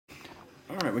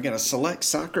All right, we got a Select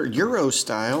Soccer Euro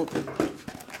style.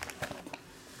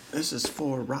 This is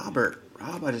for Robert.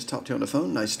 Rob, I just talked to you on the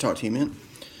phone. Nice to talk to you, man.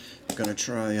 I'm gonna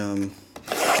try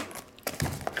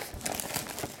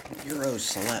Euro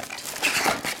Select.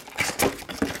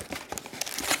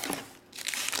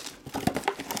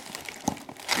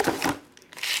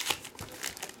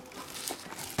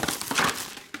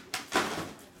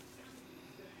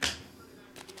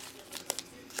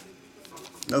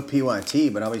 No PYT,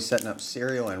 but I'll be setting up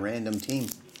serial and random team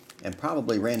and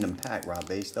probably random pack, Rob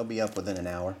Base. They'll be up within an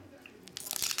hour.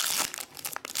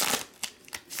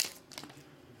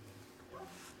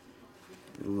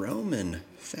 Roman,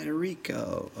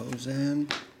 Federico,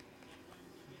 Ozan,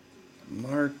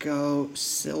 Marco,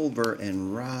 Silver,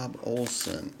 and Rob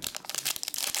Olsen.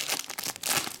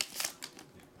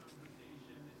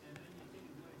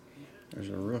 There's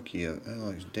a rookie of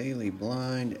Alex Daly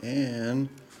Blind and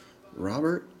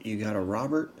Robert. You got a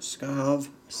Robert Scov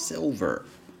Silver.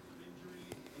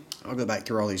 I'll go back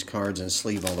through all these cards and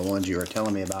sleeve all the ones you were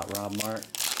telling me about, Rob Mark.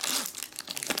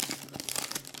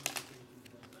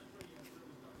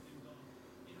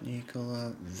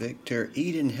 Nicola, Victor,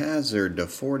 Eden Hazard to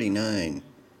 49.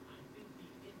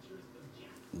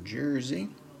 Jersey.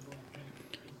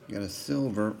 You got a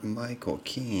silver, Michael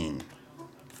Keane.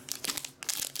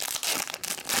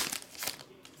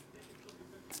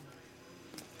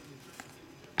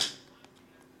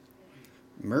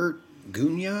 Mert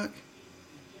Gunyak.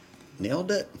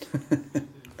 Nailed it.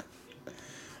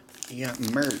 You got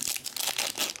Mert.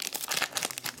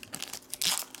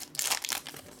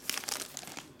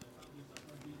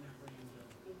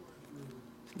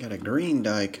 Got a green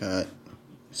die cut.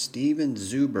 Steven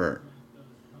Zuber.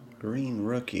 Green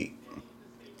rookie.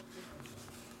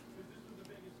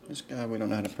 This guy we don't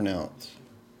know how to pronounce.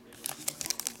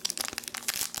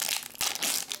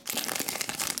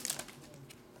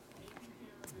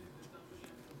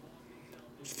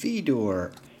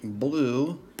 Fedor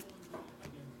blue.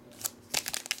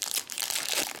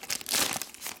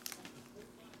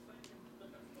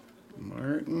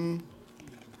 Martin.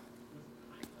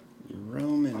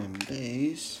 Roman and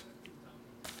base.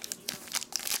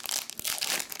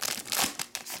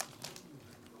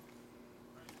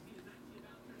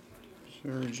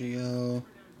 Sergio.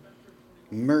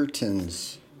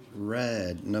 Mertens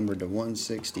red, numbered to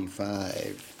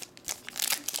 165.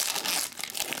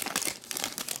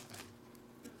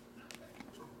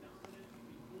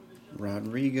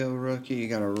 Rodrigo rookie. You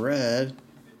got a red.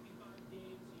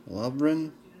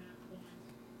 Lovren.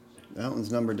 That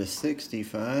one's numbered to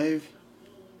 65.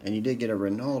 And you did get a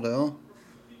Ronaldo.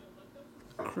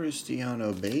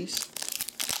 Cristiano base.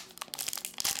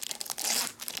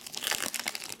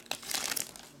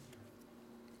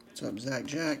 What's up, Zach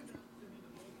Jack?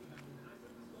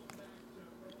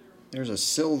 There's a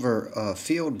silver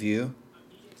field view.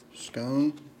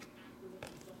 Scone.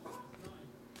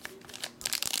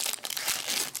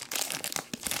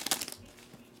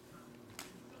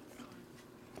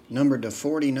 Numbered to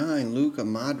 49, Luka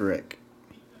Modric.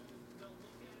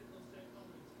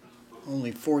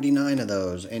 Only 49 of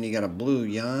those. And you got a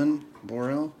blue Jan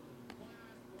Borrell.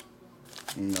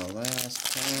 In the last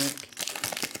pack.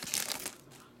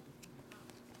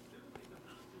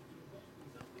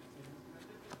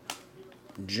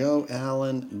 Joe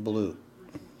Allen blue.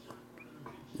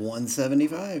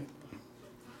 175.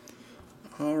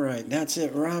 All right, that's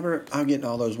it, Robert. I'll get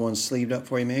all those ones sleeved up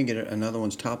for you, man. Get another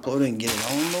one's top loaded and get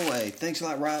it on the way. Thanks a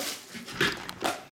lot, Rob.